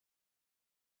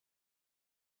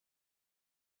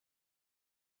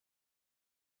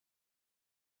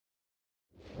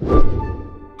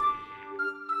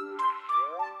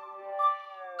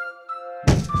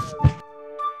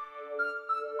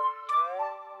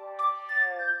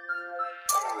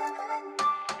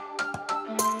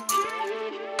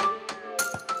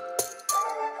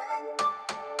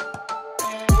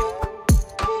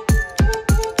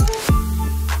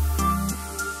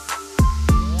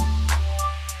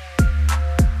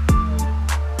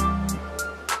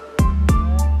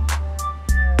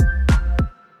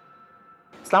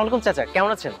আসসালামু আলাইকুম চাচা,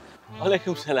 কেমন আছেন?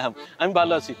 ওয়ালাইকুম সালাম, আমি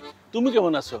ভালো আছি। তুমি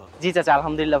কেমন আছো? জি চাচা,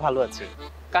 আলহামদুলিল্লাহ ভালো আছি।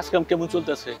 কাজ কাম কেমন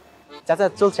চলতেছে? চাচা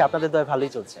চলছে, আপনাদের দয়ায়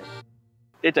ভালোই চলছে।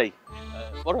 এটাই,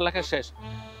 পড়ালেখা শেষ,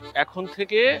 এখন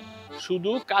থেকে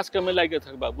শুধু কাজ কামে লাগে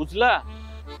থাকবা, বুঝলা?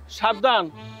 সাবধান,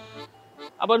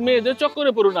 আবার মেয়েদের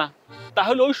চক্করে পড়ো না,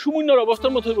 তাহলে ওই সুমুন্নার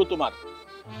অবস্থার মতো হইব তোমার।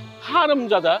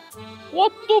 হারামজাদা,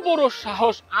 কত বড়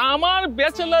সাহস, আমার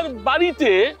ব্যাচেলার বাড়িতে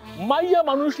মাইয়া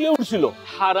মানুষ নিয়ে উঠছিল।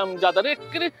 হারামজাদার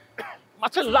একেবারে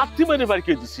মাছের লাথি মেরে বাড়ি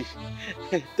করে দিছি।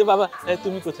 তো বাবা,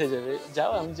 তুমি কোথায় যাবে?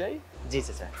 যাও, আমি যাই। জি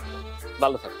চাচা,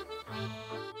 ভালো থাকো।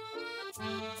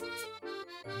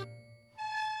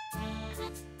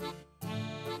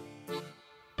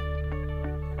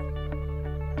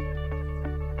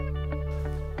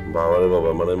 বাবারে বাবা,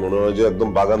 মানে মনে হয় যে একদম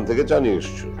বাগান থেকে চা নিয়ে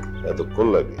এসছো, এতক্ষণ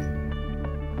লাগে?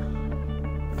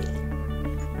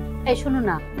 এই শোনো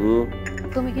না,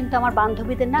 তুমি কিন্তু আমার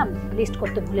বান্ধবীদের নাম লিস্ট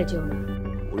করতে ভুলে যেও না।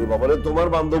 ওরে বাবারে, তোমার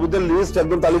বান্ধবীদের লিস্ট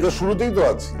একদম তালিকার শুরুতেই তো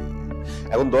আছে।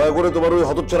 এখন দয়া করে তোমার ওই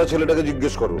হতচ্ছাড়া ছেলেটাকে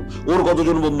জিজ্ঞেস করো ওর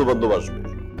কতজন বন্ধু বান্ধব আসবে।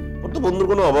 ওর তো বন্ধুর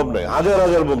কোনো অভাব নাই, হাজার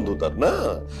হাজার বন্ধু তার, না?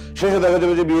 শেষে দেখা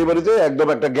যাবে যে বিয়ে বাড়িতে একদম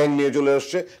একটা গ্যাং নিয়ে চলে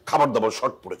আসছে, খাবার দাবার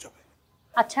শর্ট পড়ে যাবে।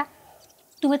 আচ্ছা,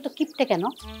 তুমি তো কিপটে কেন?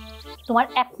 তোমার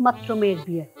একমাত্র মেয়ের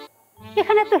বিয়ে,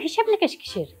 এখানে তো হিসেব নিকেশ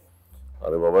কিসের?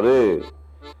 আরে বাবারে,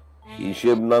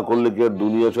 হিসেব না করলে কি আর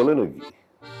দুনিয়া চলে নাকি?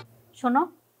 শোনো,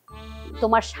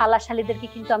 তোমার শালা শালিদেরকে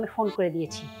কিন্তু আমি ফোন করে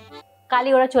দিয়েছি,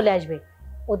 কালই ওরা চলে আসবে।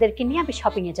 ওদেরকে নিয়ে আমি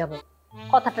শপিং এ যাব,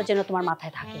 কথাটা যেন তোমার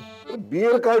মাথায় থাকে।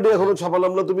 বিয়ের কার্ডে এখনো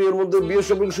ছাপালাম না, তুমি এর মধ্যে বিয়ের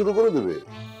শপিং শুরু করে দেবে?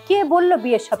 কে বললো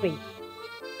বিয়ের শপিং?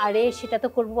 আরে সেটা তো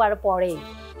করবো আর পরে।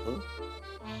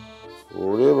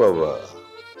 ওরে বাবা,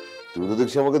 তুমি তো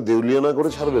দেখছি আমাকে দেউলিয়া না করে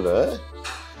ছাড়বে না।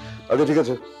 আচ্ছা ঠিক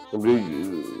আছে,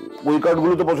 ওই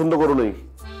কার্ডগুলো তো পছন্দ করো নাই,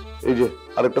 এই যে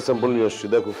আরেকটা স্যাম্পল নিয়ে আসছি,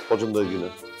 দেখো পছন্দ হয় কিনা।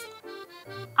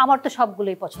 আমার তো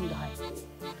সবগুলোই পছন্দ হয়।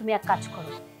 তুমি এক কাজ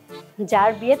করো,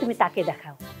 যার বিয়ে তুমি তাকে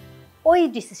দেখাও, ওই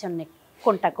ডিসিশন নে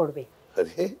কোনটা করবে।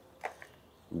 আরে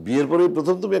বিয়ের পরে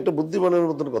প্রথম তুমি একটা বুদ্ধিমানের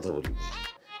মতন কথা বলি,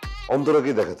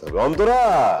 অন্তরাকে দেখাতে হবে। অন্তরা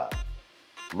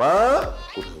মা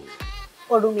কোথায়?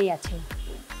 ও রুমেই আছে।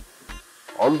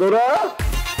 অন্তরা,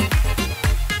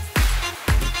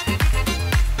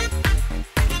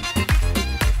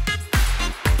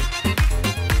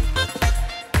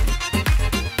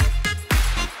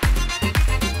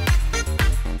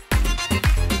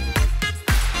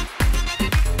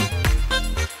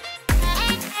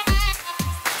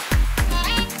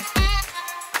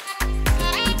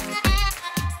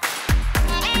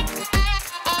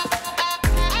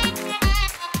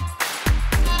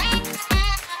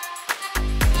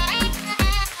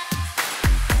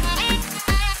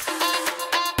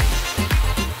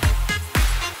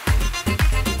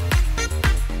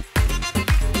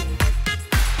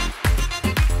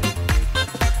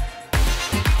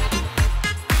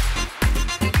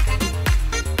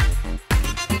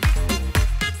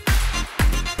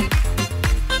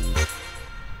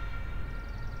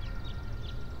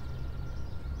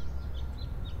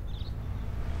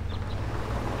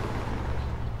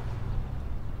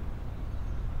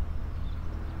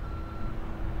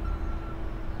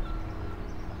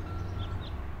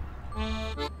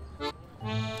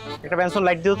 একটা পেন্সিল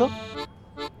লাইট দিও তো।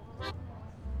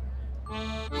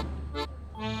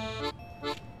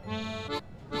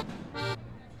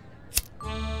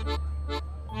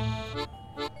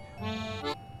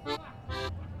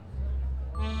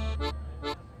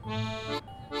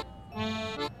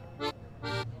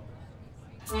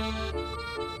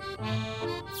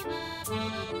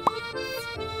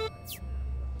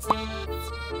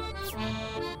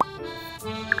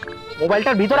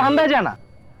 মোবাইলটার ভিতরে হামদা যায় না।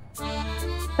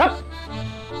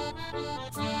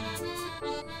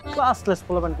 ক্লাসলেস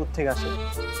পোলাপান কোত্থেকে আসে?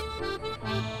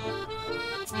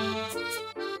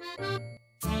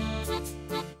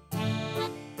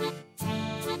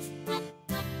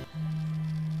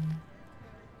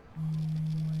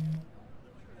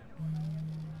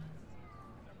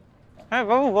 হ্যাঁ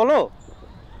বাবু বলো।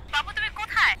 বাবু তুমি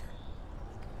কোথায়?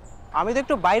 আমি তো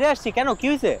একটু বাইরে আসছি, কেন কি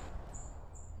হয়েছে?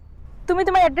 তুমি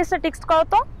তোমার অ্যাড্রেসটা টেক্সট করো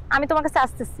তো, আমি তোমার কাছে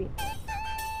আসতেছি।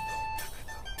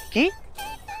 কি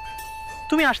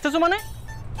তুমি আসতেছো মানে?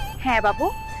 হ্যাঁ বাবু,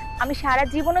 আমি সারা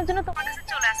জীবনের জন্য তোমার কাছে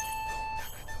চলে আসছি।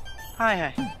 হ্যাঁ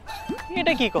হ্যাঁ,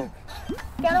 এটা কি কও?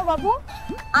 কেন বাবু,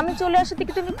 আমি চলে আসাতে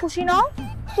কি তুমি খুশি নও?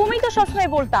 তুমি তো সবসময়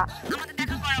বলতা আমাদের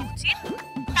দেখা করা উচিত,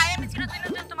 তাই আমি চিরদিনের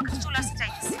জন্য তোমার কাছে চলে আসতে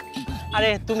চাইছি। আরে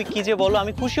তুমি কি যে বলো,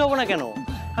 আমি খুশি হব না কেন?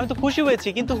 আমি তো খুশি হয়েছি,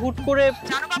 কিন্তু হুট করে।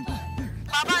 জানো বাবু,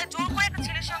 বাবা জোর করে একটা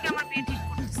ছেলের সঙ্গে আমার বিয়ে ঠিক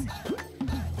করতেছে।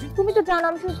 তুমি তো জানো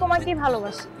আমি শুধু তোমাকেই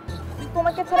ভালোবাসি।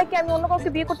 তোমাকে ছাড়া কি আমি অন্য কাউকে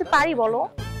বিয়ে করতে পারি বলো?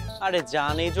 আরে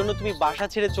জান, এই জন্য তুমি বাসা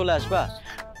ছেড়ে চলে আসবা?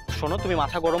 শোনো, তুমি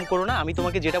মাথা গরম করো না, আমি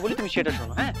তোমাকে যেটা বলি তুমি সেটা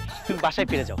শোনো। হ্যাঁ, তুমি বাসায়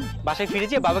ফিরে যাও। বাসায় ফিরে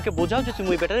যেয়ে বাবাকে বোঝাও যে তুমি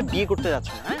ওই বেটারে বিয়ে করতে যাচ্ছ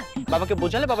না। হ্যাঁ, বাবাকে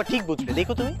বোঝালে বাবা ঠিক বুঝবে।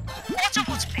 দেখো তুমি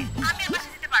বুঝবে, আমি আর বাসা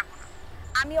যেতে পারবো না।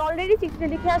 আমি অলরেডি চিঠিতে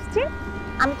লিখে আসছি,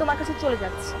 আমি তোমার কাছে চলে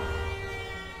যাচ্ছি।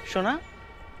 শোনা,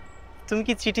 তুমি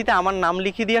কি চিঠিতে আমার নাম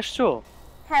লিখে দিয়ে আসছো?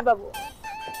 হ্যাঁ বাবু।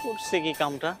 করছে কি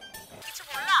কামটা? কিছু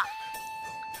বললা?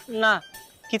 না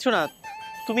কিছু না।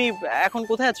 তুমি এখন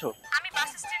কোথায় আছো? আমি বাস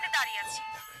স্ট্যান্ডে দাঁড়িয়ে আছি,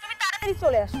 তুমি তাড়াতাড়ি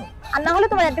চলে আসো। আর না হলে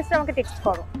তোমার অ্যাড্রেসটা আমাকে টেক্সট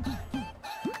করো।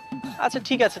 আচ্ছা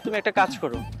ঠিক আছে, তুমি একটা কাজ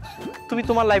করো, তুমি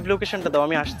তোমার লাইভ লোকেশনটা দাও,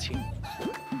 আমি আসছি।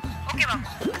 ওকে বাবু।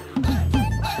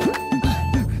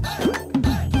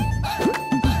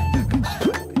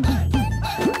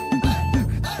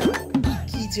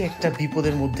 কি যে একটা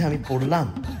বিপদের মধ্যে আমি পড়লাম।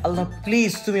 আল্লাহ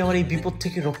প্লিজ তুমি আমার এই বিপদ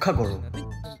থেকে রক্ষা করো।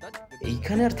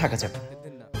 এইখানে আর থাকা যাবে না।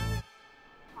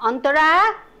 অন্তরা,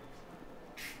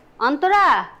 অন্তরা,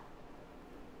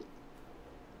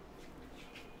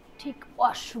 ঠিক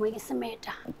অসময় গেছে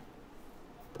মেয়েটা।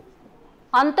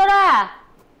 অন্তরা,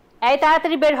 এই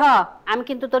তাড়াতাড়ি বের হ, আমি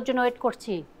কিন্তু তোর জন্য ওয়েট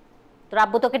করছি। তোর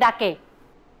আব্বু তোকে ডাকে।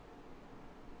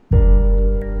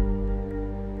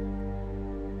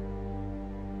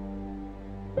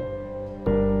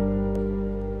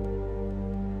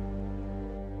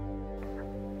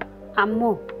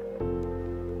 আম্মু,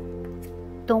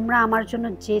 তোমরা আমার জন্য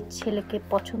যে ছেলেকে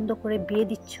পছন্দ করে বিয়ে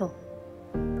দিচ্ছ,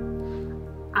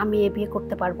 আমি এ বিয়ে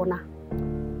করতে পারবো না।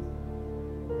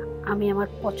 আমি আমার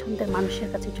পছন্দের মানুষের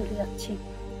কাছে চলে যাচ্ছি।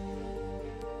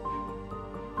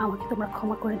 আমাকে তোমরা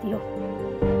ক্ষমা করে দিও।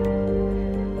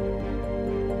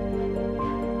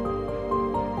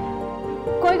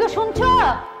 কই গো, শুনছো?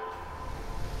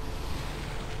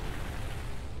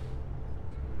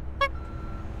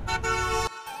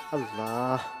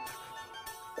 আল্লাহ,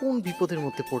 কোন বিপদের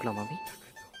মধ্যে পড়লাম আমি।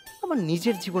 আমার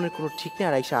নিজের জীবনের কোনো ঠিক নেই,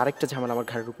 আর আইসা আরেকটা ঝামেলা আমার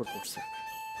ঘাড়ের উপর পড়ছে।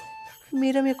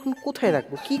 মেয়েরা আমি এখন কোথায়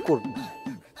রাখবো, কি করবো?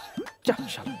 যা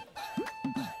শালা,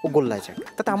 ও গোল্লায় যাক,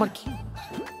 তাতে আমার কি?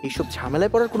 এইসব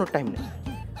ঝামেলায় পড়ার কোনো টাইম নেই।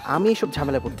 আমি এইসব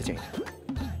ঝামেলায় পড়তে চাই না।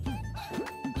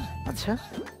 আচ্ছা,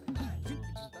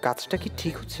 কাজটা কি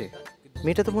ঠিক হচ্ছে?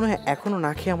 মেয়েটা তো মনে হয় এখনো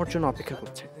না খেয়ে আমার জন্য অপেক্ষা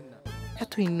করছে।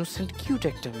 এত ইনোসেন্ট কিউট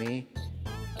একটা মেয়ে।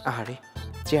 আরে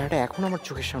চেহারাটা এখন আমার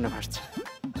চোখের সামনে ভাসছে।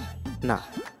 না,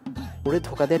 ওরে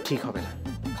ধোকা দেওয়া ঠিক হবে না।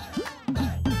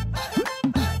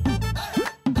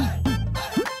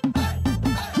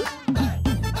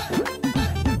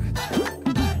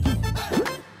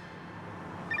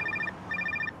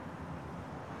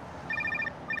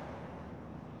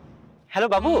 হ্যালো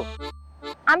বাবু।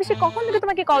 আমি সে কখন থেকে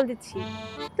তোমাকে কল দিচ্ছি,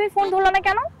 তুমি ফোন ধরলো না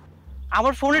কেন?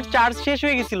 আমার ফোনের চার্জ শেষ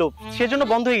হয়ে গেছিল, সেজন্য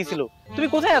বন্ধ হয়ে গেছিল। তুমি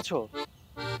কোথায় আছো?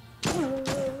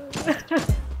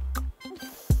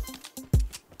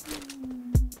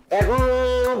 এখন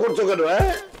করছো কেন?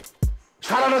 হ্যাঁ,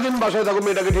 সারাটা দিন বাসায় থাকো,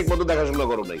 মেয়েটাকে ঠিক মতো দেখাশোনা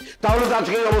করো নাই, তাহলে তো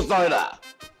আজকে এই অবস্থা হয় না।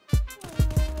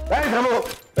 এই থামো,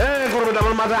 করবে না,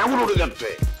 আমার মাথায় আগুন উঠে যাচ্ছে।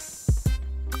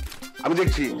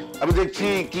 আমি দেখছি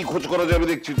কি খোঁজ করা যায়, আমি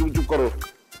দেখছি, তুমি চুপ করো।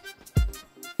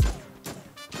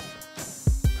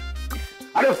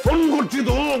 আরে ফোন করছি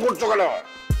তো, করছো কেন?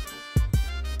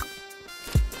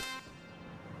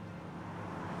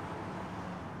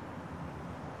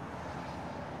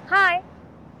 হাই।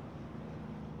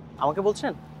 আমাকে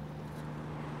বলছেন?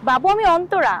 বাবু, আমি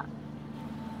অন্তরা।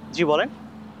 জি বলেন।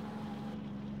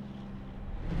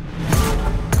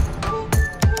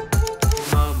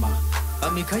 মামা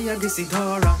আমি খাইয়া গেছি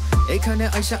ধরা, এখানে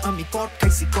আইসা আমি কট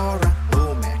খাইছি করা। ও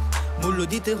ম্যান, মূল্য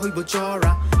দিতে হইব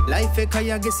চড়া, লাইফে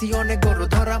খাইয়া গেছি অনেক বড়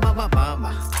ধরা। মামা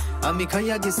মামা আমি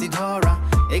খাইয়া গেছি ধরা,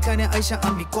 এখানে আইসা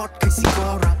আমি কট খাইছি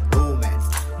করা। ও ম্যান,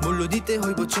 মূল্য দিতে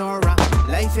হইব চড়া,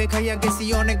 লাইফে খাইয়া গেছি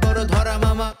অনেক বড় ধরা।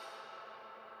 মামা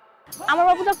আমার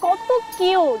বাবুটা কত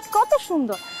কিউট, কত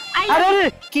সুন্দর। আরে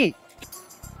কি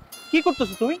কি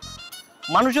করতেছো তুমি?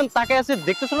 মানুষজন তাকায় আছে,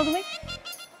 দেখতেছো না তুমি?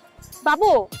 বাবু,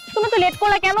 তুমি তো লেট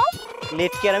করলা কেন?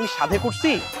 লেট কি আর আমি সাধে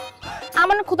করছি?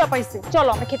 আমার না ক্ষুধা পাইছে, চলো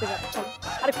আমরা খেতে যাবো। চলো।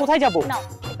 আরে কোথায় যাবো? নাও,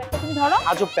 এটা তুমি ধরো।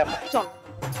 আজব ব্যাপার। চলো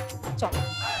চলো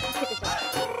খেতে যাবো।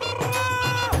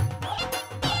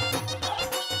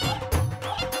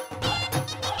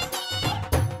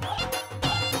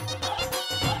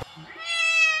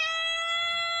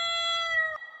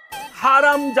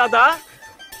 হারামজাদা,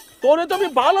 তোরে তো আমি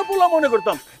ভালো পোলা মনে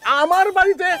করতাম। আমার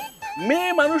বাড়িতে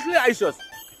মেয়ে মানুষ নিয়ে আইসস,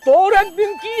 তোর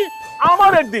একদিন কি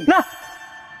আমার একদিন। না,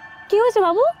 কি হয়েছে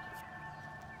বাবু?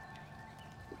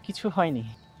 কিছু হয়নি।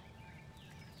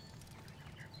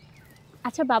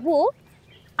 আচ্ছা বাবু,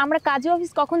 আমরা কাজী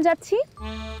অফিস কখন যাচ্ছি?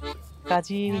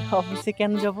 কাজী অফিসে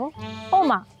কেন যাব? ও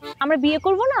মা, আমরা বিয়ে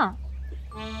করব না?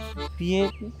 বিয়ে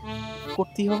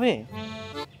করতেই হবে?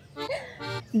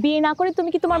 বিয়ে না করে তুমি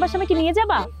কি তোমার বাসা আমাকে নিয়ে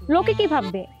যাবা? লোকে কি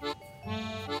ভাববে?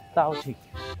 তাও ঠিক।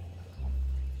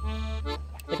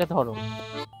 এটা ধরো,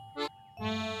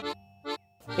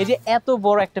 এই যে এত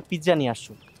বড় একটা পিৎজা নিয়ে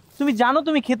আসছো, তুমি জানো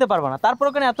তুমি খেতে পারবে না, তারপর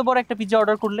ওখানে এত বড় একটা পিৎজা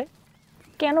অর্ডার করলে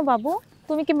কেন বাবু,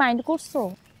 তুমি কি মাইন্ড করছো?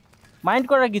 মাইন্ড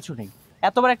করার কিছু নেই।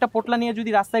 এত বড় একটা পোটলা নিয়ে যদি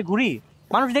রাস্তায় ঘুরি,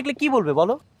 মানুষ দেখলে কি বলবে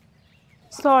বলো?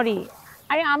 সরি,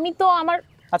 আরে আমি তো আমার...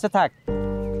 আচ্ছা থাক,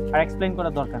 আর এক্সপ্লেইন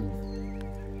করার দরকার নেই।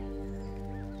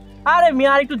 আরে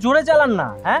মিয়া, আর একটু জোরে চালান না।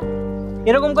 হ্যাঁ,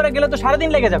 এরকম করে গেলে তো সারাদিন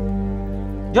লেগে যাবে।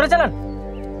 জোরে চালান।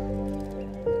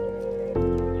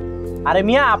 আরে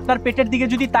মিয়া, আপনার পেটের দিকে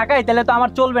যদি তাকাই তাহলে তো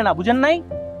আমার চলবে না, বুঝেন নাই?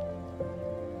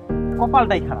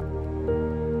 কপালটাই খারাপ।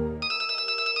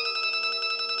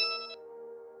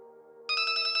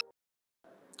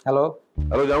 হ্যালো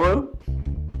হ্যালো জামান,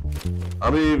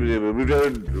 আমি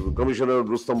রিটায়ার্ড কমিশনার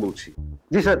রুস্তম বলছি।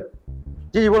 জি স্যার।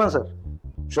 জি জি বলেন স্যার।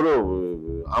 শোনো,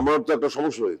 আমার তো একটা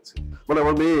সমস্যা হয়েছে। মানে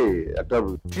আমার মেয়ে একটা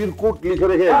চিরকুট লিখে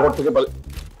রেখে ঘর থেকে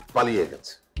পালিয়ে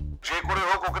গেছে। যে করে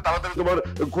হোক ওকে তাড়াতাড়ি তোমার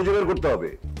খুঁজে বের করতে হবে।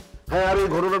 হ্যাঁ, আর এই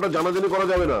ঘটনাটা জানাজানি করা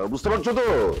যাবে না, বুঝতে পারছো তো?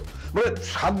 মানে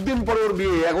 7 দিন পরে ওর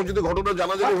বিয়ে, এখন যদি ঘটনা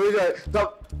জানাজানি হয়ে যায়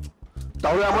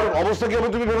তাহলে আমার অবস্থা কি হবে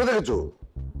তুমি ভেবে দেখেছো?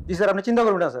 জি স্যার, আপনি চিন্তা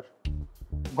করবেন না স্যার,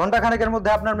 ঘন্টা খানেকের মধ্যে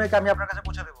আপনার মেয়েকে আমি আপনার কাছে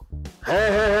পৌঁছে দেবো। হ্যাঁ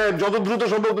হ্যাঁ হ্যাঁ, যত দ্রুত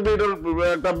সম্ভব তুমি এটার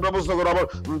একটা ব্যবস্থা করো। আমার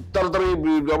তাড়াতাড়ি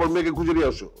আমার মেয়েকে খুঁজে নিয়ে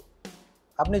আসো।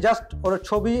 আপনি জাস্ট ওর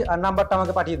ছবি আর নাম্বারটা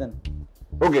আমাকে পাঠিয়ে দেন।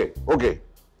 ওকে ওকে,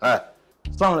 হ্যাঁ।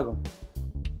 আসসালামু আলাইকুম।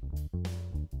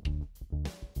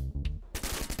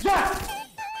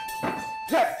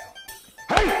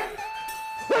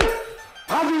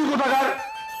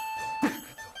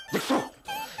 দেখছো,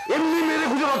 এমনি মেরে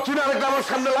খুঁজে পাচ্ছি না, আরেকটা আমার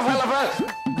সামনে লাফায় লাফায়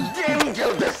গেম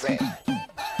খেলতেছে।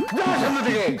 যাও সামনে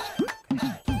থেকে।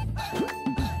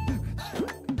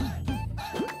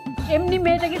 এমনি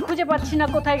মেয়েটাকে খুঁজে পাচ্ছি না,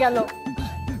 কোথায় গেল?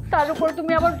 তার উপর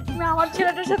তুমি আমার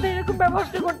ছেলেটার সাথে এরকম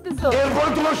ব্যবহারটা করতেছো। এরপর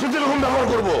তোমার সাথে এরকম ব্যবহার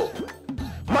করবো?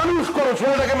 মানুষ করো,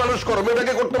 ছেলেটাকে মানুষ করো।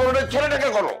 মেয়েটাকে করতে পারো না, ছেলেটাকে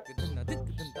করো।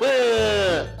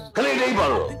 খালি এটাই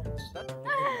পারো।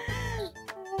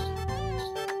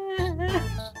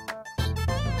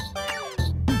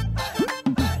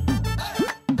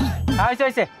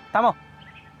 আইসে থামো।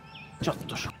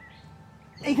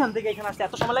 এইখান থেকে এখানে আসতে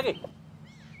এত সময় লাগে?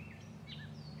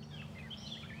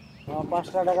 5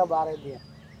 টাকা বাড়াই দিয়ে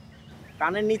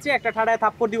কানের নিচে একটা ঠাড়ায়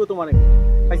থাপ্পড় দিব তোমারে।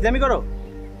 ফাইজলামি করো?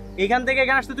 এইখান থেকে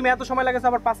এখানে আসতে তুমি এত সময় লাগেছে,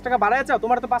 আবার 5 টাকা বাড়ায় চাও?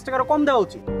 তোমার তো 5 টাকারও কম দেওয়া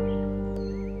উচিত।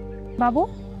 বাবু,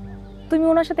 তুমি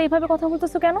ওনার সাথে এইভাবে কথা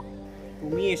বলতেছো কেন?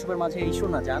 তুমি এসবের মাঝে এইসো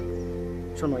না জান।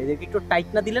 শোনো, এদেরকে একটু টাইট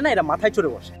না দিলে না এরা মাথায়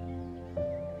চড়ে বসে।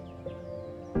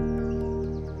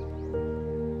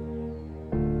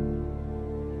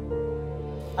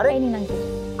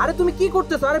 আরে তুমি কি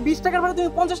করতেছো? আরে 20 টাকার ভাড়া তুমি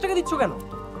 50 টাকা দিচ্ছ কেন?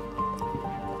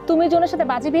 তুমি যে ওনার সাথে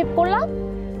বাজে বিহেভ করলা,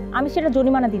 আমি সেটা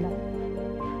জরিমানা দিলাম।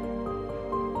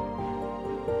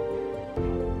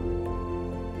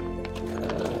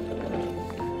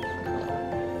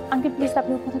 আঙ্কেল প্লিজ,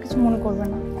 আপনি কথা কিছু মনে করবেন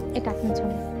না, এটা আপনার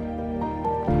জন্য।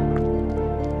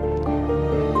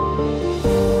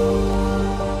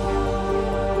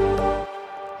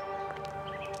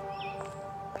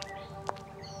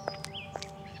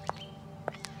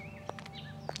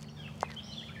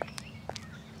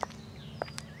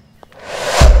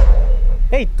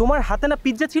 এই তোমার হাতে না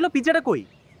পিৎজা ছিল, পিৎজাটা কই?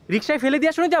 রিকশায় ফেলে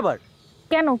দিয়ে আসোনি আবার?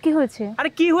 কেন, কি হয়েছে? আরে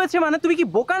কি হয়েছে মানে, তুমি কি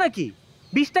বোকা নাকি?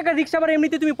 20 টাকার রিকশা আবার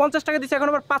এমনিতে তুমি 50 টাকা দিচ্ছ, এখন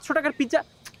আবার 500 টাকার পিৎজা।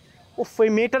 ওফ, এই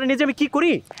মেয়েটারে নিয়ে যে আমি কি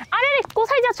করি? আরে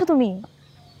কোথায় যাচ্ছ তুমি?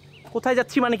 কোথায়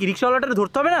যাচ্ছি মানে কি, রিকশাওয়ালাটারে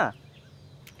ধরতে হবে না?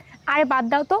 আরে বাদ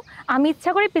দাও তো, আমি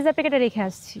ইচ্ছা করে পিৎজা প্যাকেটে রেখে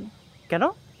আসছি। কেন?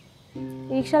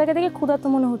 রিকশাওয়ালাকে দেখে ক্ষুধার্ত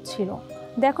মনে হচ্ছিল,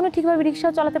 দেখো না ঠিকভাবে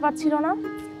রিকশাও চালাতে পারছিল না।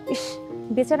 ইস,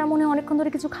 বেচারা মনে হয় অনেকক্ষণ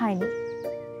ধরে কিছু খায়নি।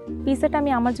 পিৎজাটা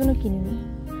আমি আমার জন্য কিনিনি,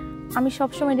 আমি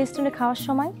সবসময় রেস্টুরেন্টে খাওয়ার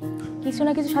সময় কিছু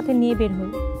না কিছু সাথে নিয়ে বের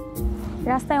হই।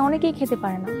 রাস্তায় অনেকেই খেতে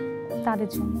পারে না, তাদের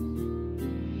জন্য।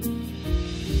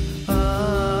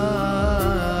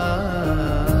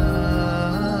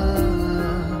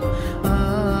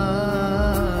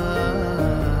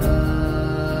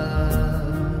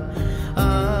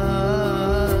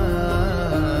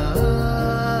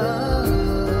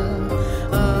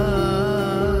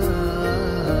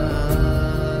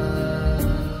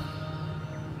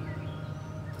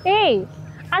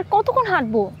 কতক্ষণ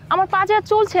হাঁটবো? আমার পা যে আর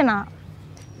চলছে না।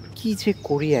 কি যে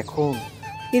করি এখন,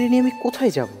 এর নিয়ে আমি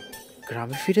কোথায় যাব?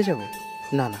 গ্রামে ফিরে যাব?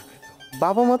 না না,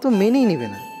 বাবা মা তো মেনেই নেবে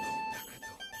না।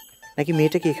 নাকি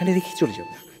মেয়েটাকে এখানে রেখে চলে যাব?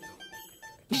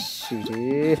 রে,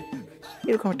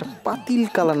 এরকম একটা পাতিল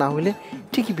কালা না হলে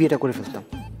ঠিকই বিয়েটা করে ফেলতাম।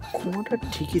 ঘুমাটা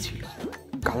ঠিকই ছিল,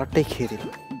 কালারটাই খেয়ে দিল।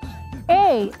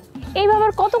 এইভাবে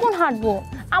আর কতক্ষণ হাঁটবো?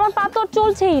 আমার পা তো আর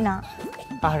চলছেই না।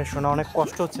 আরে শোনা, অনেক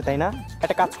কষ্ট হচ্ছে তাই না?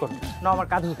 একটা কাজ করো না, আমার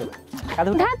কাঁধে উঠে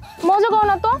ধ্যাৎ, মজা করো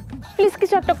না তো প্লিজ,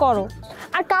 কিছু একটা করো।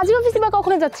 আর কাজী অফিসে বা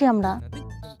কখনো যাচ্ছি আমরা?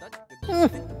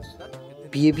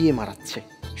 বিয়ে বিয়ে মারাচ্ছে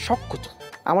শখ কত।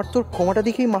 আমার তোর ক্ষমাটা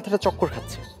দেখেই মাথাটা চক্কর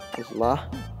খাচ্ছে। আল্লাহ,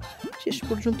 শেষ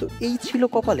পর্যন্ত এই ছিল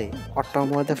কপালে।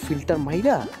 অট্টাময়দা ফিল্টার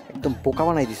মাইরা একদম বোকা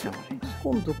বানাই দিছে আমার।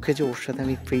 কোন দুঃখে যে ওর সাথে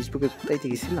আমি ফেসবুকে কোথাইতে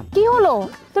গেছিলাম। কি হলো?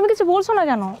 তুমি কিছু বলছো না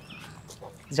কেন?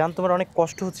 জান, তোমার অনেক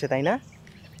কষ্ট হচ্ছে তাই না?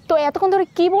 তো এতক্ষণ ধরে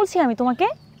কি বলছি আমি তোমাকে?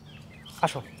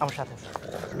 আসো আমার সাথে।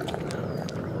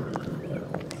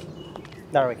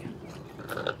 দাঁড়াও এখানে।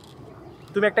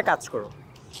 তুমি একটা কাজ করো,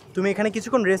 তুমি এখানে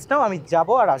কিছুক্ষণ রেস্ট নাও, আমি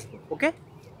যাবো আর আসবো। ওকে?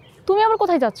 তুমি আবার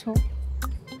কোথায় যাচ্ছ?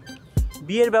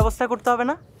 বিয়ের ব্যবস্থা করতে হবে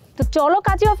না? তো চলো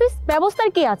কাজী অফিস, ব্যবস্থার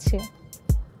কি আছে?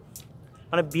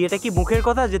 মানে বিয়েটা কি মুখের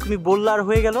কথা যে তুমি বললে আর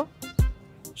হয়ে গেল?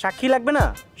 সাক্ষী লাগবে না?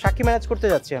 সাক্ষী ম্যানেজ করতে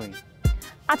যাচ্ছি আমি।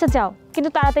 আচ্ছা যাও, কিন্তু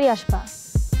তাড়াতাড়ি আসবা।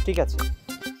 ঠিক আছে।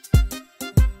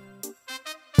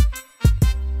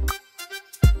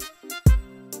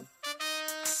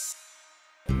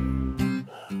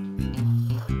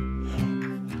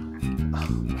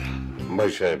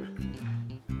 ভাই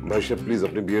সাহেব প্লিজ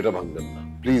আপনি বিয়েটা ভাঙবেন না,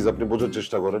 প্লিজ আপনি বোঝার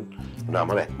চেষ্টা করেন। না,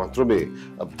 আমার একমাত্র মেয়ে,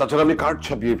 তাছাড়া আমি কার্ড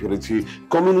ছাপিয়ে ফেলেছি,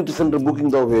 কমিউনিটি সেন্টার বুকিং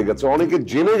দেওয়া হয়ে গেছে, অনেকে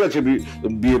জেনে গেছে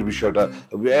বিয়ের বিষয়টা,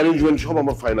 অ্যারেঞ্জমেন্ট সব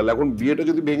আমার ফাইনাল। এখন বিয়েটা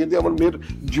যদি ভেঙে দিয়ে আমার মেয়ের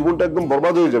জীবনটা একদম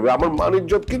বরবাদ হয়ে যাবে, আমার মান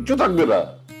ইজ্জত কিচ্ছু থাকবে না।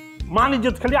 মান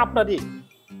ইজ্জত খালি আপনারই,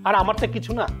 আর আমারটা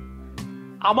কিছু না।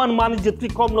 আমার মান ইজ্জত কি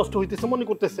কম নষ্ট হইতেছে মনে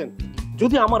করতেছেন?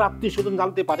 যদি আমার আত্মীয় স্বজন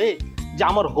জানতে পারে যে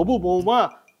আমার হবু বৌমা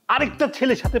আরেকটা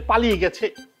ছেলের সাথে পালিয়ে গেছে,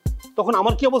 তখন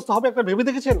আমার কি অবস্থা হবে একটা ভেবে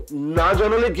দেখেছেন? না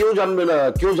জানালে কেউ জানবে না,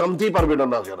 কেউ জানতেই পারবে না।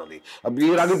 না জানালে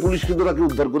বিয়ের আগে পুলিশ কিন্তু তাকে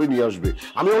উদ্ধার করে নিয়ে আসবে।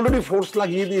 আমি অলরেডি ফোর্স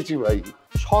লাগিয়ে দিয়েছি ভাই।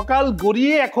 সকাল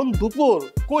গড়িয়ে এখন দুপুর,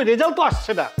 কই রেজাল্ট তো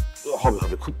আসছে না। হবে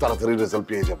হবে, খুব তাড়াতাড়ি রেজাল্ট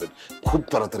পেয়ে যাবেন, খুব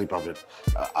তাড়াতাড়ি পাবেন।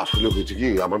 আসলে হয়েছে কি,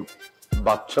 আমার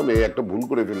বাচ্চা মেয়ে একটা ভুল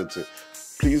করে ফেলেছে।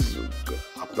 প্লিজ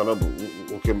আপনারা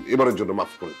ওকে এবারের জন্য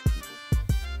মাফ করে দিন।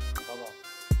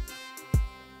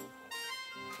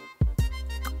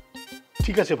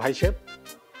 ঠিক আছে ভাই সাহেব,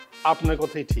 আপনার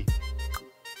কথাই ঠিক,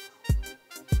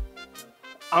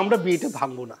 আমরা বিয়েটা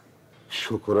ভাঙবো না।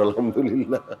 শুকর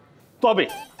আলহামদুলিল্লাহ।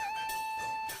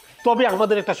 তবে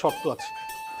আমাদের একটা শর্ত আছে।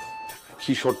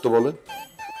 কি শর্ত বলেন?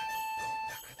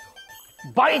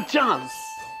 বাই চান্স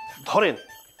ধরেন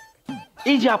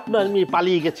এই যে আপনার মেয়ে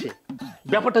পালিয়ে গেছে,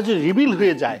 ব্যাপারটা যদি রিভিল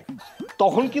হয়ে যায়,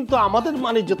 তখন কিন্তু আমাদের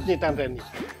মান ইজ্জত নিয়ে টানটানি।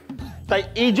 তাই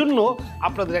এই জন্য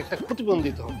আপনাদের একটা ক্ষতিপূরণ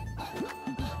দিতে হবে।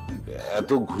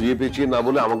 এত ঘুরিয়ে পেঁচিয়ে না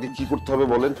বলে আমাকে কি করতে হবে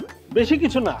বলেন? বেশি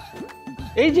কিছু না,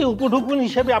 এই যে উপঢৌকন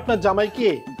হিসেবে আপনার জামাইকে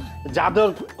যা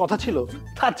দেওয়ার কথা ছিল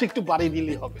তার চেয়ে একটু বাড়িয়ে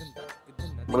দিলেই হবে।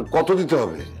 মানে কত দিতে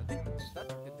হবে?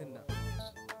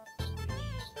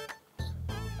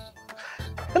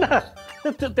 না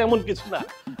তেমন কিছু না,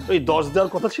 ওই 10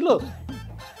 দেওয়ার কথা ছিল,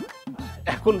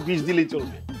 এখন 20 দিলেই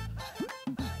চলবে।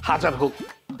 1000 হোক,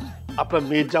 আপনার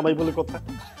মেয়ের জামাই বলে কথা।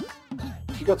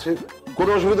 ঠিক আছে, কোনো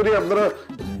অসুবিধা নেই। আপনারা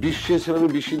 20 চেয়েছেন, আমি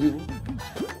 20 দিব।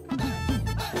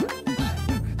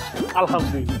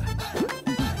 আলহামদুলিল্লাহ।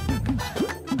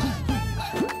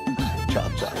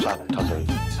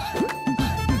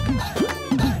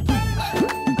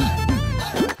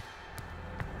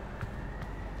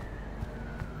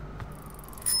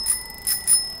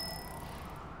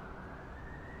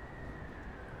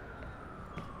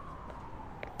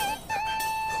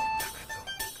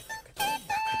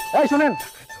 এই শুনেন,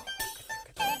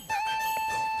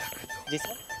 জি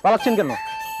স্যার। পালাচ্ছেন কেন?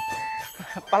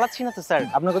 পালাচ্ছি না তো স্যার।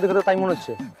 আপনার কথা কথা তাই মনে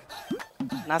হচ্ছে।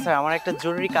 না স্যার, আমার একটা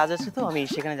জরুরি কাজ আছে তো আমি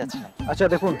সেখানে যাচ্ছিলাম। আচ্ছা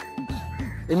দেখুন,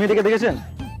 এই মেয়েটিকে দেখেছেন?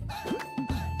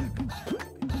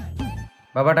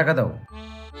 বাবা টাকা দাও।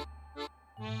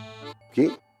 কি?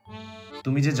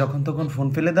 তুমি যে যখন তখন ফোন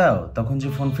ফেলে দাও, তখন যে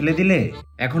ফোন ফেলে দিলে,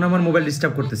 এখন আমার মোবাইল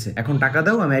ডিস্টার্ব করতেছে। এখন টাকা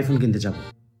দাও, আমি আইফোন কিনতে যাব।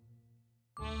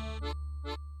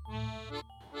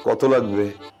 কত লাগবে?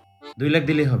 2 লাখ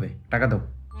দিলেই হবে, টাকা দাও।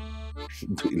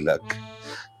 2 লাখ?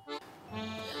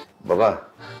 বাবা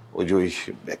ওই যে ওই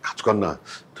কাজ কর না,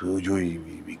 তুই ওই যে ওই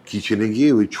কিচেনে গিয়ে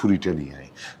ওই ছুরিটা নিয়ে আয়।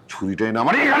 ছুরিটা এনে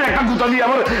আমার এখানে একটা গুতা দিয়ে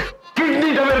আমার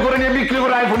কিডনিটা বের করে নিয়ে বিক্রি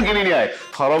করে আইফোন কিনে নিয়ে আয়।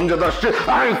 হারামজাদা আসছে,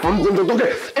 আইফোন কিনতে তোকে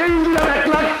এই দিলাম 1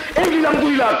 লাখ, এই দিলাম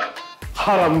 2 লাখ।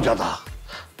 হারামজাদা।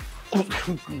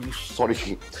 সরি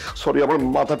সরি, আমার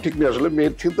মাথা ঠিক নেই আসলে।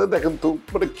 মেয়ের চিন্তা দেখেন তো,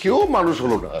 মানে কেউ মানুষ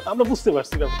হলো না। আমরা বুঝতে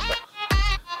পারছি ব্যাপারটা।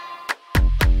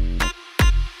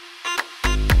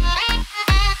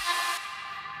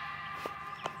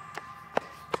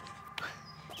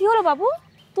 কি হলো বাবু,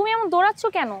 তুমি এমন দৌড়াচ্ছ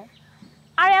কেন?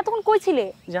 আর এতক্ষণ কই ছিলে?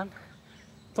 জান,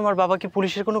 তোমার বাবা কি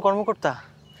পুলিশের কোনো কর্মকর্তা?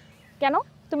 কেন,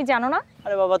 তুমি জানো না?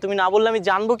 আরে বাবা, তুমি না বললে আমি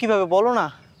জানবো কিভাবে, বলো না।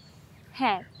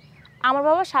 হ্যাঁ, আমার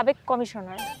বাবা সাবেক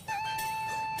কমিশনার।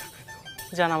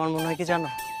 জান, আমার মনে হয় কি জানো,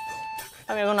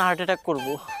 আমি এখন হার্ট অ্যাটাক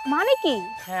করবো। মানে কি?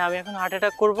 হ্যাঁ, আমি এখন হার্ট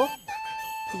অ্যাটাক করবো।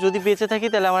 যদি বেঁচে থাকি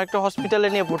তাহলে আমার একটা হসপিটালে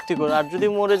নিয়ে ভর্তি করো, আর যদি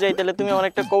মরে যাই তাহলে তুমি আমার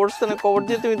একটা কবরস্থানে কবর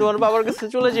দিয়ে তুমি তোমার বাবার কাছে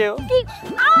চলে যেও। কি?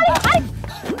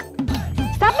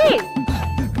 সাব্বির,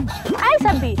 আই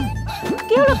সাব্বির,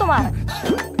 কি হলো তোমার?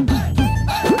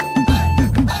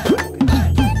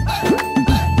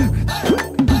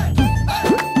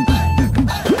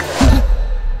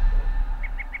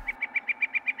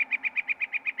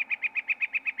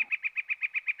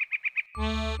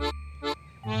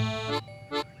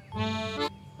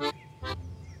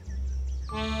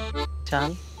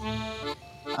 জান,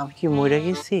 আমি কি মরে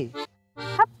গেছি?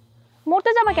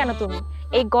 মরতে যাবে কেন তুমি?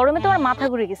 এই গরমে তোমার মাথা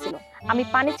ঘুরে গেছিল, আমি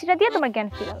পানি ছিটা দিয়ে তোমার জ্ঞান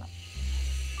ফিরালাম।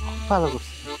 খুব ভালো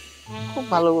করছো, খুব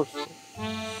ভালো করছো।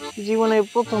 জীবনে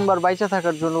প্রথমবার বাইচা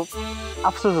থাকার জন্য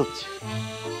আফসোস হচ্ছে।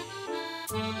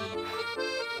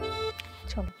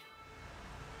 চলো।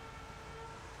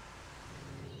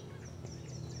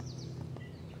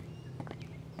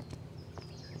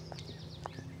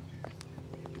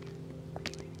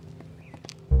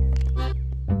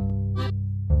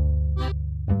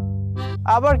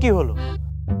 আবার কি হলো?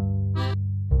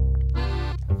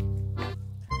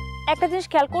 একটা জিনিস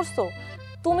খেয়াল করছো,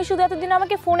 তুমি শুধু এতদিন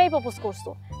আমাকে ফোনেই প্রপোজ করছো,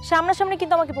 সামনাসামনি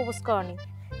কিন্তু আমাকে প্রপোজ করনি।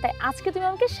 তাই আজকে তুমি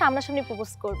আমাকে সামনাসামনি প্রপোজ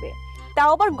করবে, তাও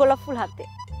আবার গোলাপ ফুল হাতে।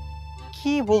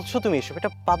 কি বলছো তুমি এসব?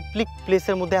 এটা পাবলিক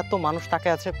প্লেসের মধ্যে এত মানুষ তাকে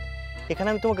আছে, এখানে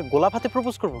আমি তোমাকে গোলাপ হাতে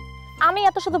প্রপোজ করব? আমি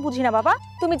এত শুধু বুঝি না বাবা,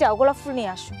 তুমি যাও গোলাপ ফুল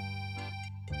নিয়ে আসো,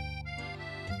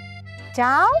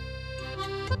 যাও।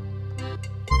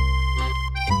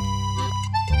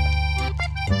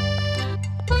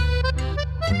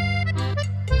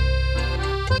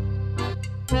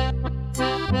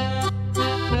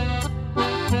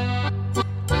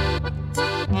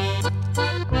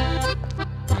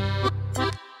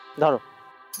 ধরো।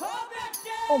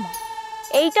 ও মা,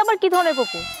 এইটা আবার কি ধরনের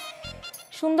প্রপোজ?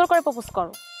 সুন্দর করে প্রপোজ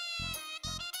করো।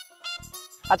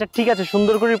 আচ্ছা ঠিক আছে,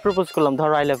 সুন্দর করে প্রপোজ করলাম,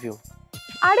 ধরো আই লাভ ইউ।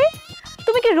 আরে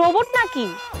তুমি কি রোবট নাকি?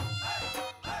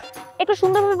 একটু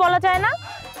সুন্দরভাবে বলা যায় না?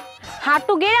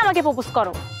 হাঁটু গেড়ে আমাকে প্রপোজ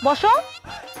করো, বসো।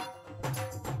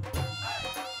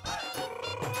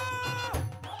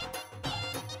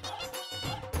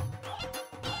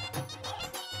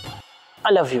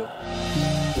 I love you.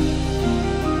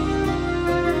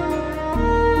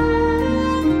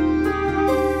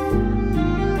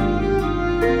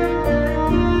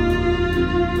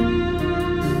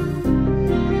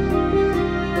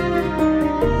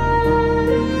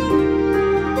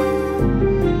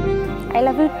 I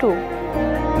love you too.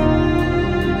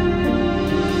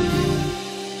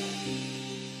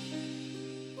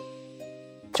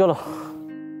 চলো।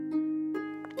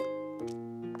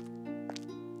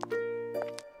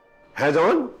 হ্যাঁ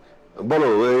জামান, বলো,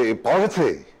 পাওয়া গেছে?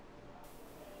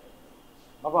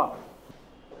 বাবা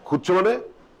খুঁজছো মানে?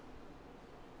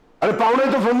 আরে পাও নাই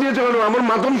তো ফোন দিয়েছে কেন? আমার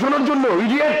মাতম শোনার জন্য,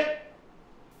 ইডিয়েট।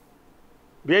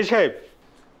 বিআই সাহেব।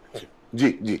 জি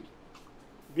জি।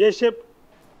 বিআই সাহেব।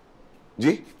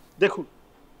 জি দেখুন,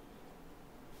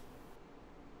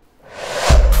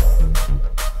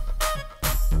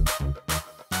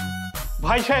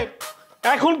 ভাই সাহেব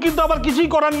এখন কিন্তু আবার কিছুই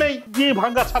করার নেই বিয়ে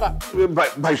ভাঙা ছাড়া।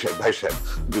 ভাই সাহেব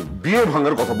বিয়ে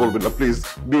ভাঙার কথা বলবেন না প্লিজ,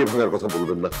 বিয়ে ভাঙার কথা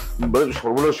বলবেন না,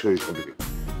 সর্বনাশ হয়ে যাবে।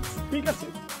 ঠিক আছে,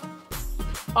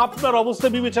 আপনার অবস্থা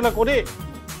বিবেচনা করে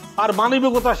আর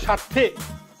মানবিকতার স্বার্থে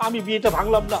আমি বিয়েটা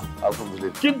ভাঙলাম না,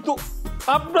 কিন্তু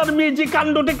আপনার মেয়ে যে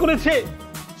কাণ্ডটা করেছে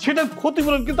সেটার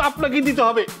ক্ষতিপূরণ কিন্তু আপনাকে দিতে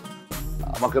হবে।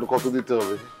 আমাকে আর কত দিতে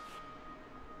হবে?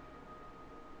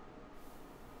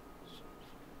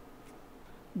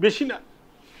 বেশি না,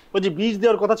 ওই যে 20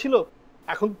 দেওয়ার কথা ছিল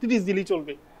এখন 30 দিলেই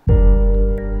চলবে।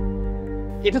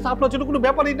 এটা তো আপনার জন্য কোনো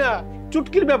ব্যাপারই না,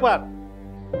 চুটকির ব্যাপার।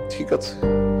 ঠিক আছে,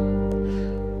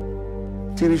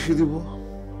 30 দিব।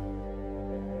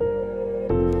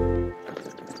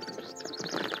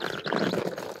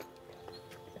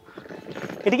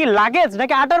 এটা কি লাগেজ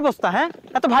নাকি আটার বস্তা? হ্যাঁ,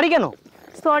 এত ভারী কেন?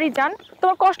 সরি জান,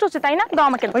 তোমার কষ্ট হচ্ছে তাই না? দাও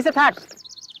আমাকে। হয়েছে, থাক।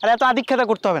 আর এত আদিক্ষেতা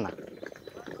করতে হবে না।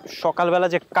 সকালবেলা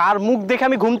যে কার মুখ দেখে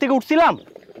আমি ঘুম থেকে উঠছিলাম,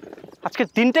 আজকের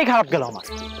দিনটাই খারাপ গেল আমার।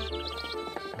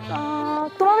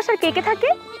 তোমার বাসায় কে কে থাকে?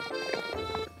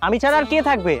 আমি ছাড়া আর কে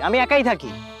থাকবে? আমি একাই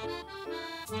থাকি।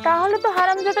 তাহলে তো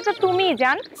হারামজাদাটা তুমিই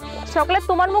জান, সকালে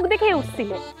তোমার মুখ দেখেই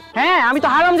উঠছিলে। হ্যাঁ, আমি তো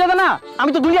হারামজাদা না,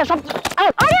 আমি তো দুনিয়া সব।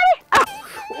 আরে আরে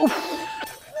উফ,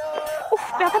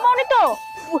 ব্যথা পাওনি তো?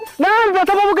 না,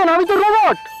 ব্যথা পাবো কেন? আমি তো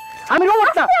রোবট, আমি রোবট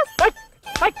না।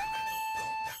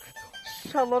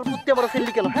 শালার মুত্তি আবার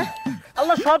ফেললি কেন? হ্যাঁ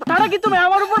আল্লাহ, সব ঠাড়া কি তুমি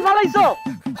আমার উপর ফালাইছো?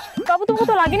 বাবু তোমাকে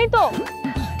তো লাগেনি তো?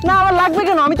 না, আমার লাগবে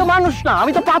কেন? আমি তো মানুষ না,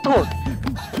 আমি তো পাথর।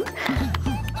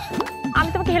 আমি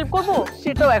তোমাকে হেল্প করবো?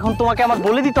 সেটাও এখন তোমাকে আমার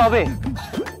বলে দিতে হবে?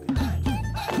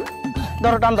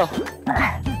 ধরো, টান দাও।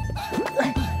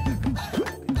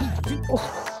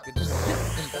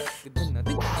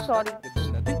 সরি।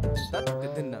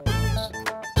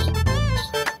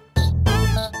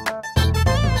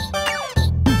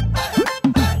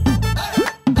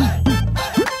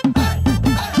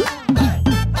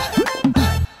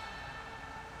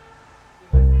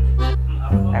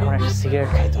 এখন একটা সিগারেট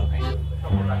খাইতে হবে,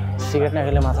 সিগারেট না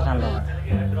খেলে মাথা ঠান্ডা হবে।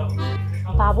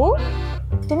 বাবু,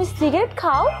 তুমি সিগারেট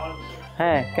খাও?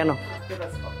 হ্যাঁ, কেন?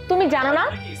 তুমি জানো না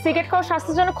সিগারেট খাওয়া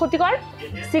স্বাস্থ্যের জন্য ক্ষতিকর?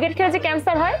 সিগারেট খেলে যে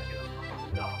ক্যান্সার হয়।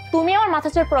 তুমি আমার মাথা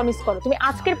চড়ে প্রমিস করো তুমি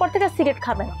আজকের পর থেকে সিগারেট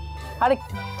খাবে না। আরে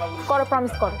করো,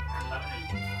 প্রমিস করো।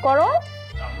 করো।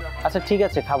 আচ্ছা ঠিক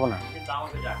আছে, খাবো না।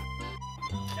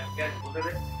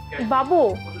 বাবু,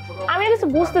 আমি কিছু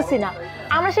বুঝতেছি না,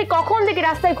 আমরা সেই কখন থেকে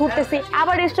রাস্তায় ঘুরতেছি,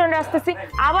 আবার রেস্টুরেন্টে আসতেছি,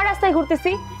 আবার রাস্তায়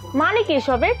ঘুরতেছি, মানে কি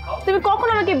এসবে? তুমি কখন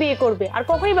আমাকে বিয়ে করবে আর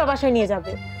কখনই বাসায় নিয়ে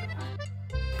যাবে?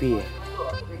 বিয়ে?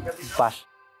 বাস?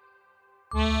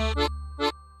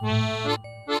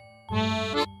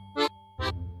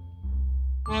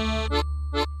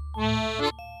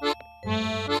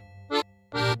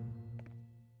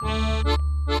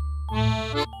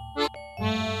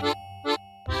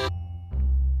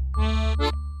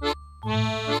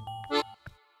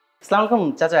 আসসালামু আলাইকুম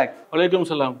চাচা। ওয়ালাইকুম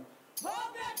সালাম।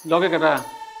 লগে কাটা?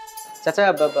 চাচা,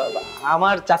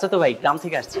 আমার চাচা তো ভাই, গ্রাম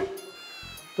থেকে আসছে।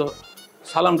 তো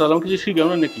সালাম টালাম কিছু শিখাও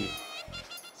না নাকি?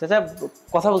 চাচা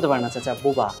কথা বলতে পারে না চাচা,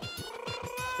 বোবা।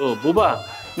 ও বোবা,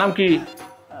 নাম কি?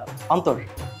 অন্তর।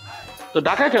 তো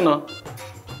ঢাকায় কেন?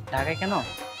 ঢাকায় কেন?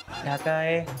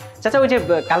 ঢাকায় চাচা ওই যে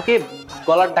কালকে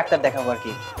গলার ডাক্তার দেখাবো আর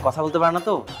কি, কথা বলতে পারে না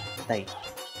তো তাই।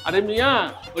 আরে মিয়া,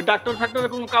 ওই ডাক্তার ফ্যাক্টরের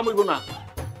কোনো কাম হইব না।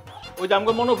 ওই যে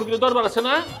আমাকে মনোফকিরের দরবার আছে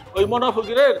না, ওই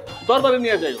মনোফকিরের দরবারে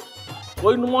নিয়ে যাই।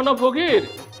 ওই মনোফকির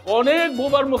অনেক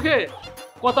বোবার মুখে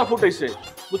কথা ফুটাইছে,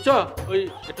 বুঝছো? ওই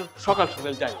একটু সকাল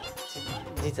সকাল যাই।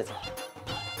 জি চাচা।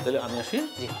 তাহলে আমি আসি।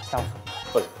 জি।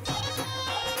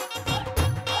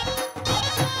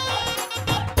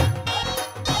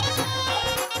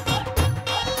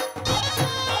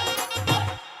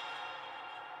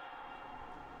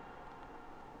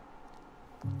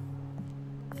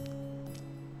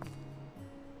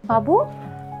 বাবু,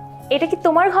 এটা কি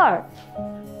তোমার ঘর?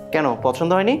 কেন,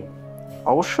 পছন্দ হয়নি?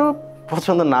 অবশ্য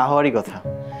পছন্দ না হওয়ারই কথা।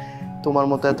 তোমার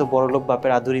মতো এত বড়লোক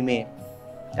বাপের আদুরি মেয়ে,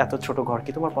 এত ছোট ঘর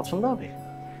কি তোমার পছন্দ হবে?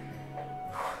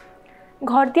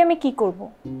 ঘর দিয়ে আমি কি করব?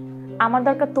 আমার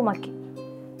দরকার তোমাকে,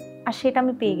 আর সেটা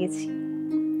আমি পেয়ে গেছি।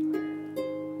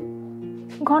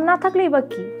 ঘর না থাকলেই বা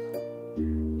কি,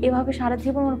 এভাবে সারা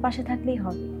জীবন ওর পাশে থাকলেই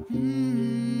হবে।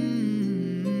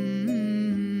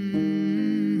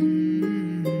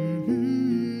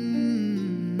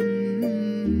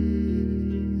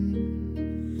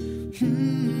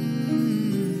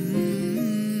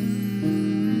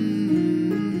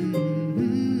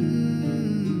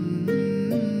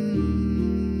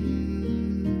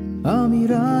 আমি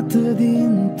রাত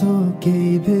দিন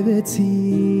তোকেই ভেবেছি,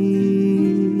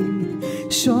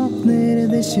 স্বপ্নের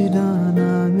দেশে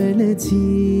ডানা মেলেছি,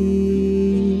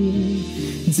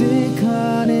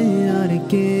 যেখানে আর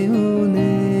কেউ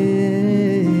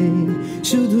নেই,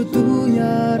 শুধু তুই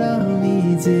আর আমি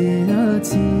যে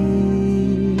আছি।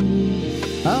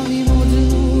 আমি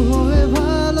মজনু হয়ে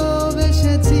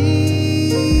ভালোবেসেছি,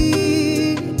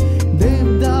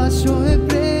 দেবদাস হয়ে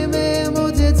প্রেমে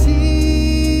মজেছি,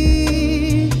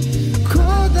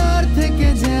 খোদার থেকে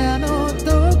যেন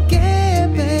তোকে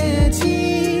পেয়েছি।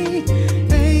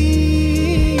 এই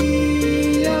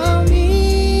আমি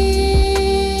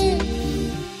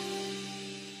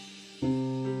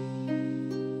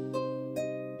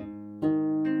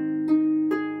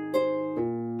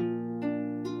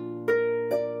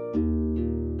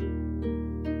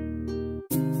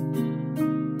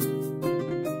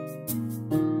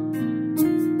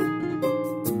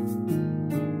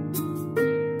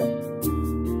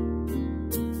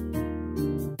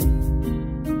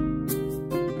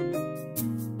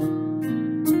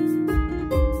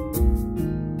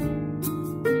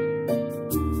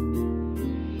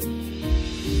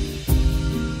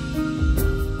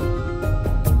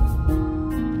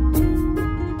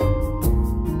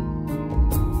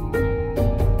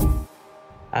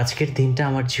আজকের দিনটা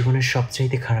আমার জীবনের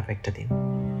সবচাইতে খারাপ একটা দিন।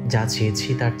 যা চেয়েছি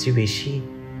তার চেয়ে বেশি,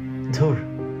 ধুর,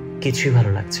 কিছুই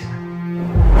ভালো লাগছে না।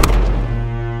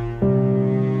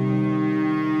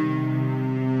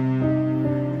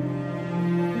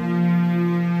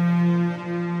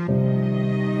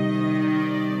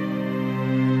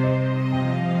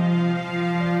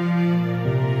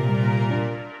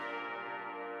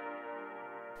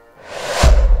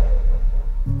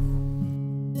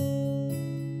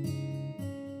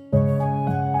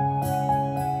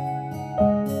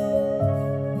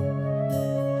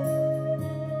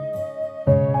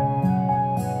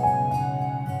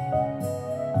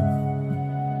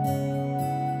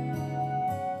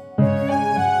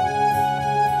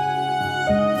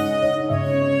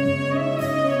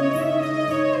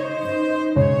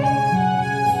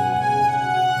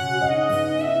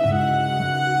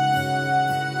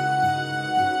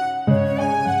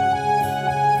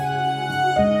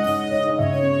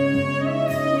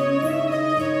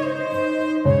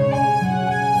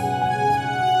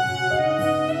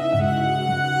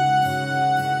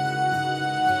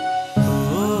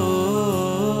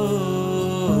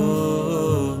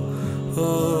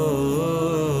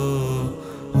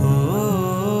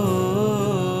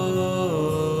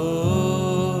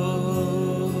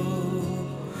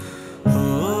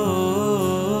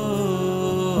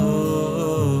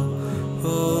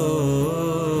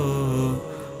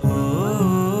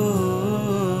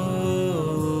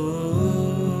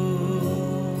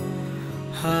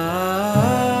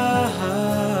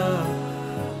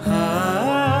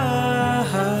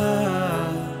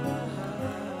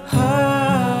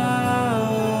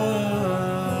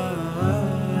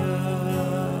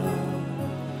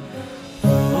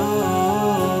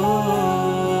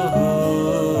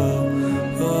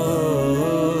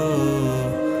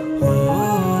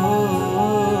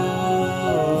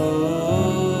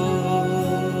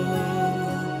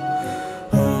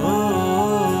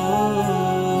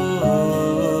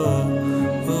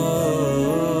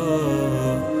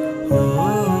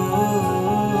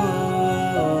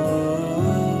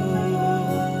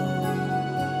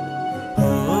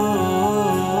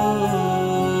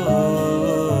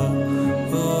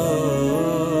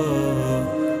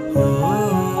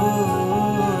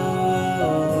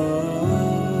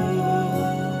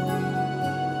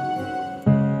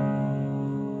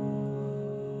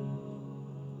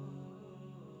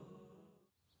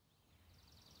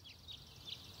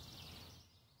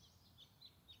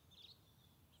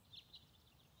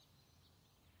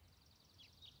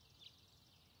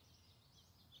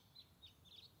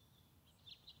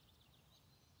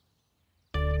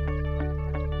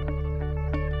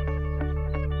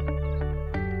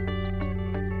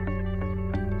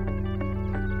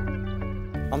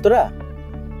 অন্তরা,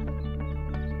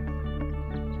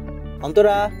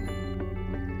 অন্তরা,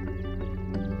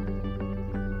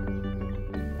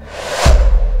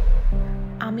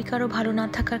 আমি কারো ভালো না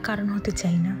থাকার কারণ হতে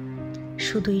চাই না,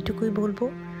 শুধু এইটুকুই বলবো,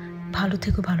 ভালো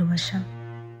থেকো ভালোবাসা।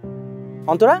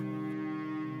 অন্তরা,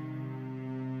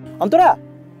 অন্তরা,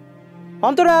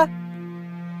 অন্তরা,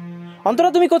 অন্তরা,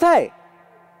 তুমি কোথায়?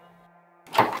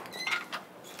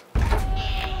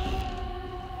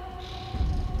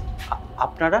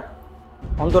 আপনারা?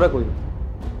 অন্তরা কই?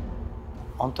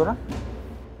 অন্তরা?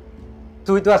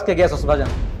 তুই তো আজকে গেছস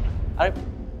বাজান। আরে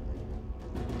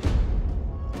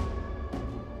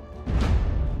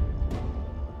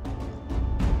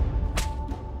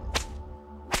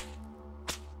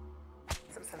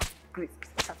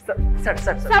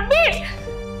সাব্বির,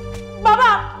 বাবা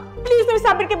প্লিজ তুমি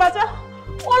সাব্বিরকে বাঁচাও,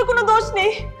 ওর কোনো দোষ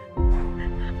নেই,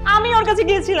 আমি ওর কাছে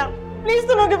গিয়েছিলাম, প্লিজ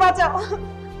তুমি ওকে বাঁচাও।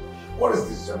 What is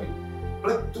this, Jami?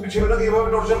 তুমি ছেলেটাকে এভাবে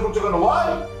টর্চার করছো কেন? Why?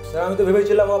 স্যার আমি তো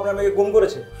ভেবেছিলাম ও আপনার মেয়েকে গুম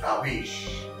করেছে। রাবিশ।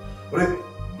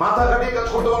 মাথা কাটিয়ে কাজ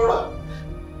করতে পারো না?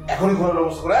 এখনই ঘোরার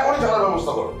ব্যবস্থা করো, এখনই জানার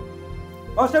ব্যবস্থা করো।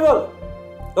 কনস্টেবল,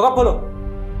 লোক বলো।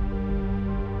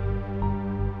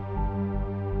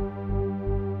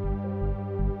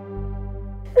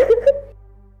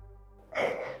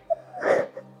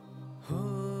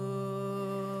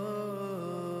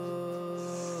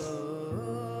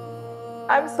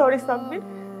 I'm sorry সাব্বির,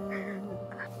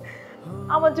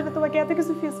 আমার জন্য তোমাকে এত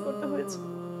কিছু ফেস করতে হয়েছে,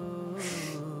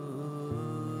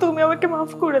 তুমি আমাকে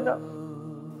মাফ করে দাও।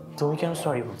 তুমি কেন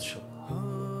সরি বলছো?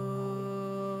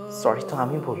 সরি তো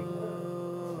আমি বলবো।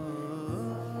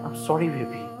 সরি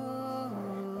বেবি,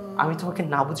 আমি তোমাকে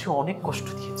না বুঝে অনেক কষ্ট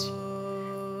দিয়েছি।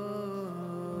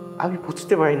 আমি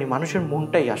বুঝতে পারিনি মানুষের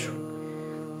মনটাই আসল,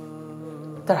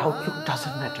 তার আউটলুক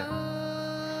ডাজন্ট ম্যাটার।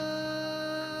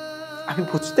 আমি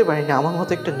বুঝতে পারিনি আমার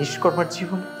মতো একটা নিষ্কর্মার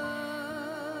জীবনে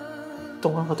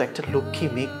তোমার মতো একটা লক্ষ্মী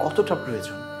মেয়ে কতটা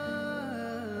প্রয়োজন।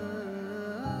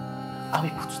 আমি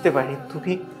বুঝতে পারি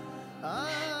তুমি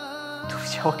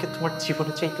যে আমাকে তোমার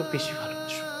জীবনে চাইতে বেশি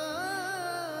ভালোবাসো।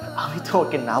 আমি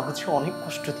তোমাকে না বুঝে অনেক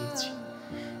কষ্ট দিয়েছি,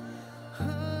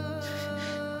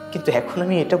 কিন্তু এখন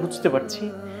আমি এটা বুঝতে পারছি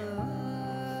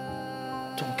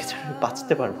তোমাকে ছাড়া আমি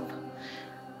বাঁচতে পারবো না।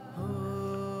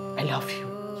 I love you.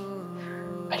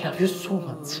 I love you so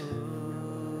much.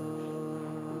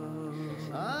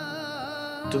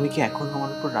 তুমি কি এখন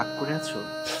আমার উপর রাগ করে আছো?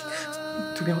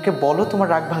 তুমি আমাকে বলো তোমার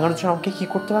রাগ ভাঙানোর জন্য আমাকে কি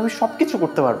করতে হবে? আমি সবকিছু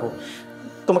করতে পারবো।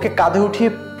 তোমাকে কাঁধে উঠিয়ে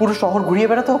পুরো শহর ঘুরিয়ে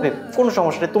বেড়াতে হবে? কোনো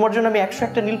সমস্যা নেই, তোমার জন্য আমি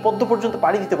 101টা নীল পদ্ম পর্যন্ত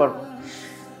পাড়ি দিতে পারবো।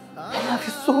 I love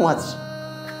you so much.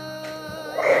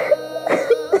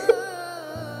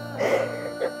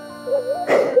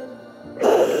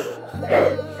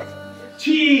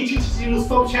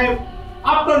 Rustam সাহেব,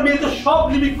 আপনার মেয়ে তো সব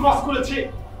লিমিট ক্রস করেছে,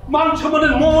 মান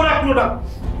সম্মানের মোহ রাখলো না।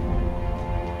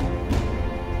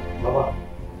 বাবা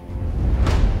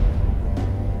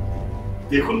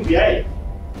দেখুন বিয়াই,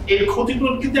 এর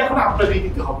ক্ষতিপূরণ কিন্তু এখন আপনাকেই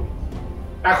দিতে হবে।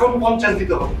 এখন 50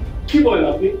 দিতে হবে, কি বলেন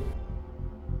আপনি?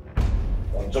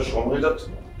 50 কম হয়ে যাচ্ছে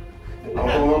না?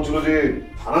 আমার মনে হচ্ছিল যে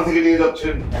থানা থেকে নিয়ে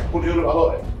যাচ্ছেন, 1 কোটি হলে ভালো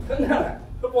হয়। না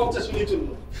 50 হলেই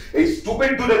চললো। এই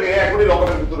স্টুপিড দুটাকে এখনই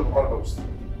লকারের ভিতরে পড়ার ব্যবস্থা।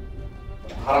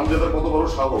 হারামজাদার কত বড়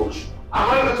সাহস,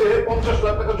 আমার কাছে 50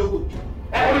 লাখ টাকা যৌতুক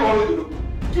এখনই বড় দুটো।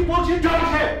 কি বলছেন জনাব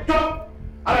সাহেব? চল।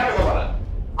 আর একটা কথা না,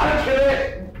 আরে ছেলে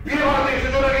বিয়ে বাড়াতে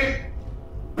এসেছো নাকি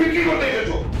বিক্রি করতে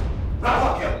এসেছো? রাফা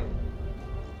খেয়াল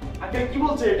আগে কি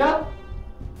বলছে এটা?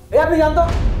 আপনি জানতো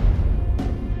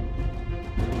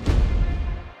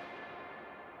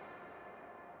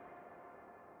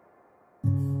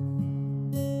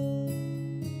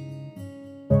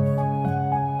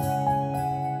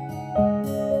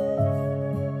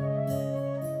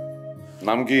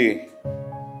নাম কি?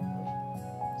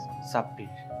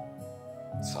 সাব্বির।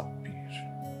 সাব্বির।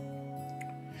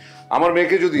 আমার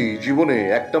মেয়েকে যদি জীবনে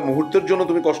একটা মুহূর্তের জন্য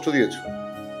তুমি কষ্ট দিয়েছো,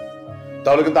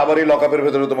 তাহলে কিন্তু আবার এই লকআপের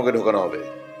ভেতরে তোমাকে ঢোকানো হবে।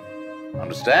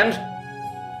 আন্ডারস্ট্যান্ড?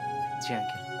 জি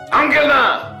আঙ্কেল। আঙ্কেল না,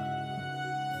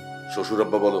 শ্বশুর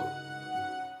আব্বা বলো।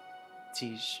 জি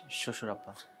শ্বশুর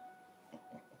আব্বা।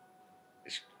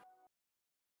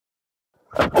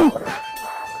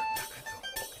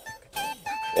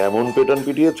 এমন পেটান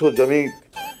পিটিয়েছো যে আমি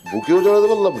বুকেও জড়াতে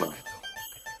পারলাম না।